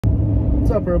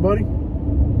up, everybody?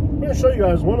 I'm going to show you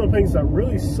guys one of the things that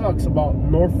really sucks about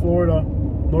North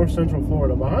Central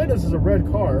Florida. Behind us is a red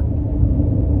car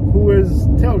who is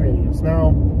tailgating us. Now,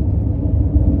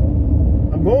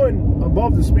 I'm going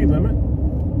above the speed limit,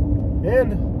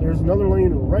 and there's another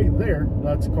lane right there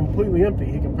that's completely empty.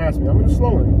 He can pass me. I'm going to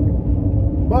slow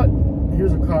him. But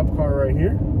here's a cop car right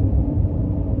here.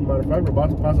 Matter of fact, we're about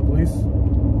to pass the police.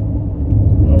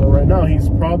 Right now, he's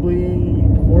probably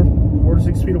 4 to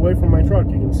 6 feet away from my truck.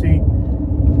 You can see,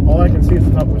 all I can see is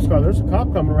the top of his car. There's a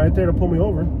cop coming right there to pull me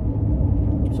over.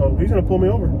 So he's going to pull me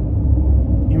over.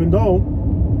 Even though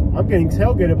I'm getting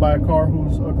tailgated by a car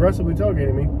who's aggressively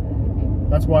tailgating me.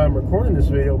 That's why I'm recording this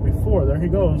video before. There he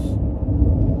goes.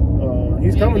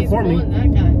 He's coming for me.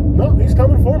 That guy. No, he's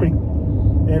coming for me.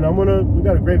 And we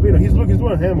got a great video. He's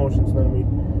doing hand motions now at me.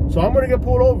 So I'm going to get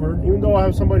pulled over, even though I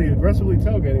have somebody aggressively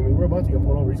tailgating me. We're about to get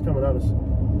pulled over. He's coming at us.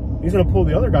 He's going to pull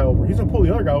the other guy over. He's going to pull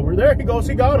the other guy over. There he goes.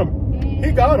 He got him.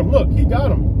 He got him. Look, he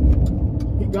got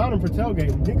him. He got him for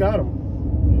tailgating. He got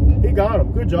him. He got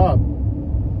him. Good job.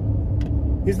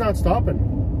 He's not stopping.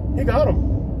 He got him.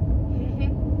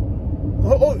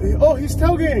 Oh, he's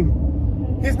tailgating.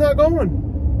 He's not going.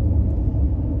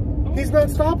 He's not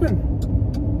stopping.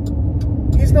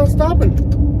 He's not stopping.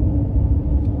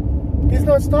 He's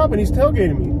not stopping. He's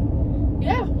tailgating me.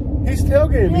 Yeah. He's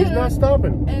tailgating me. He's not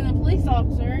stopping. And a police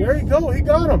officer. There you go. He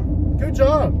got him. Good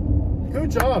job. Good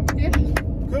job. Yeah.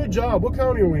 Good job. What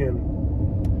county are we in?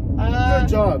 Good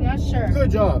job. Not sure.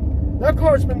 Good job. That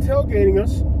car's been tailgating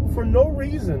us for no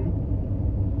reason.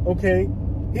 Okay?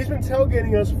 He's been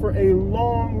tailgating us for a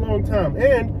long time.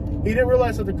 And he didn't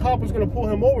realize that the cop was going to pull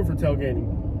him over for tailgating.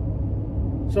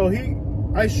 So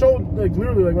I showed, like,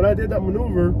 literally, like, when I did that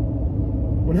maneuver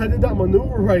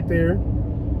right there,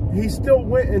 he still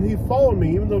went and he followed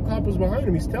me, even though the cop was behind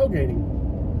him. He's tailgating.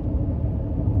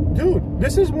 Dude,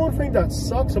 this is one thing that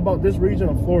sucks about this region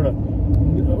of Florida.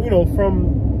 You know,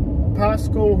 from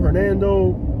Pasco,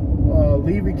 Hernando,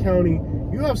 Levy County,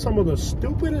 you have some of the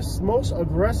stupidest, most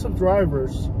aggressive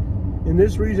drivers in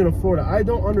this region of Florida. I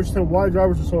don't understand why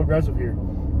drivers are so aggressive here.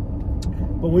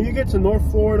 But when you get to North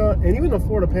Florida, and even the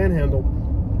Florida Panhandle,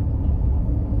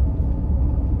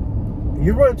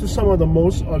 you run into some of the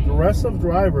most aggressive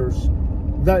drivers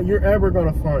that you're ever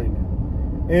going to find.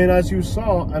 And as you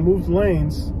saw, I moved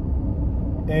lanes,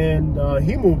 and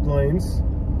he moved lanes.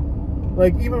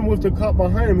 Like, even with the cop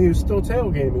behind him, he was still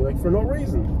tailgating me, like, for no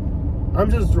reason. I'm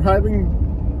just driving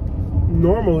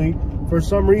normally. For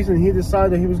some reason, he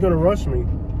decided that he was going to rush me.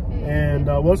 And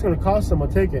was going to cost him a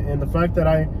ticket. And the fact that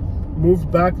I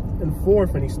moved back and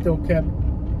forth and he still kept,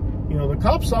 you know, the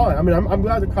cop saw it. I mean, I'm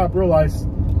glad the cop realized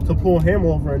to pull him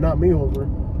over and not me over,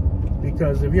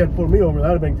 because if he had pulled me over,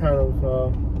 that would have been kind of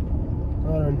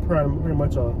pretty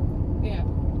much a, yeah,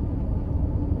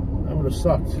 that would have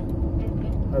sucked.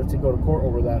 I had to go to court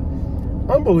over that.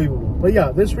 Unbelievable. But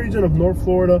yeah, this region of North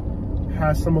Florida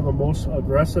has some of the most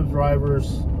aggressive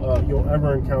drivers you'll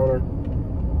ever encounter.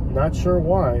 Not sure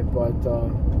why, but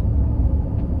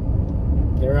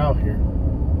they're out here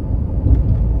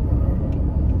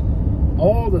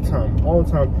all the time.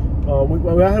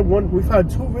 We've had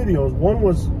 2 videos. One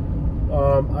was,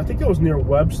 I think it was near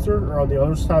Webster, or on the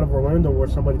other side of Orlando, where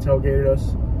somebody tailgated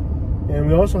us. And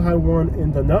we also had one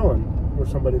in Denellen, where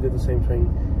somebody did the same thing.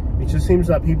 It just seems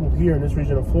that people here in this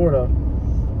region of Florida,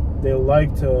 they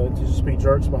like to just be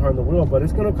jerks behind the wheel. But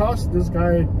it's going to cost this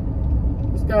guy,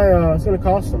 it's going to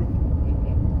cost him.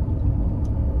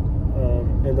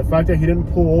 And the fact that he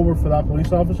didn't pull over for that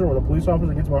police officer, when a police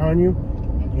officer gets behind you,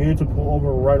 you need to pull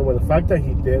over right away. The fact that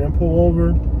he didn't pull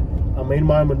over, I made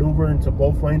my maneuver into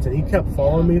both lanes, and he kept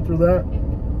following me through that.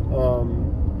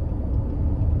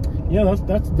 Yeah,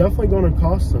 that's definitely going to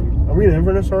cost him. Are we in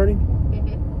Inverness already?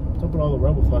 What's up with all the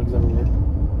rebel flags everywhere?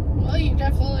 Well, you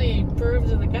definitely proved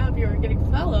to the cop you were getting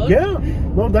followed. Yeah,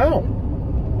 no doubt.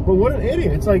 But what an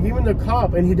idiot. It's like, even the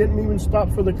cop, and he didn't even stop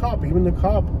for the cop. Even the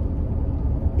cop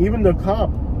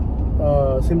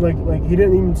seemed like he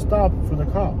didn't even stop for the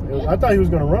cop. I thought he was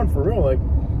going to run for real. Like,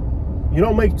 you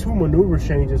don't make 2 maneuver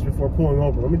changes before pulling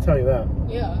over. Let me tell you that.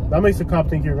 Yeah. That makes the cop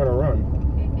think you're going to run.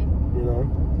 You know?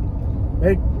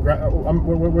 Hey,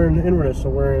 we're in Inverness, so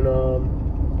we're in,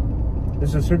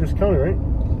 this is Citrus County, right?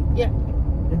 Yeah.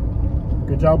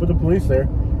 Good job with the police there.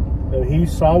 And he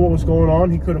saw what was going on.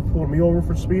 He could have pulled me over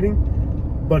for speeding,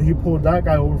 but he pulled that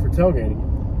guy over for tailgating.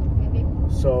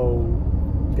 So,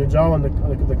 good job.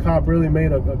 And the cop really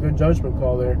made a good judgment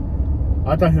call there.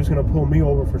 I thought he was going to pull me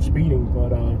over for speeding,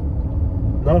 but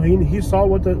no, he saw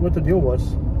what the deal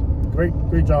was.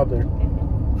 Great job there.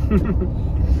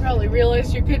 Probably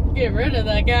realized you couldn't get rid of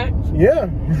that guy. Yeah,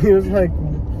 he was like,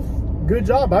 good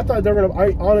job. I thought they were gonna.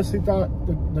 I honestly thought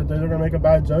that they were gonna make a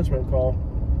bad judgment call,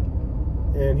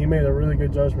 and he made a really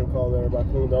good judgment call there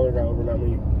about pulling the other guy over, not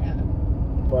me. Yeah.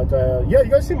 But yeah, you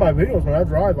guys see my videos when I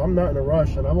drive. I'm not in a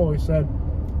rush, and I've always said,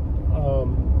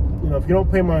 you know, if you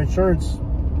don't pay my insurance,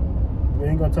 you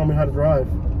ain't gonna tell me how to drive.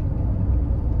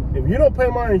 If you don't pay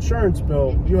my insurance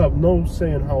bill, you have no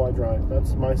say in how I drive.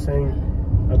 That's my saying.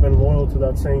 I've been loyal to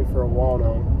that saying for a while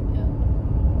now.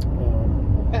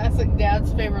 Passing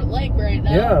Dad's favorite lake right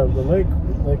now. Yeah, the lake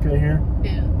right here.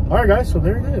 Yeah. All right, guys, so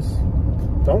there it is.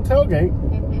 Don't tailgate.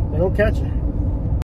 They don't catch you.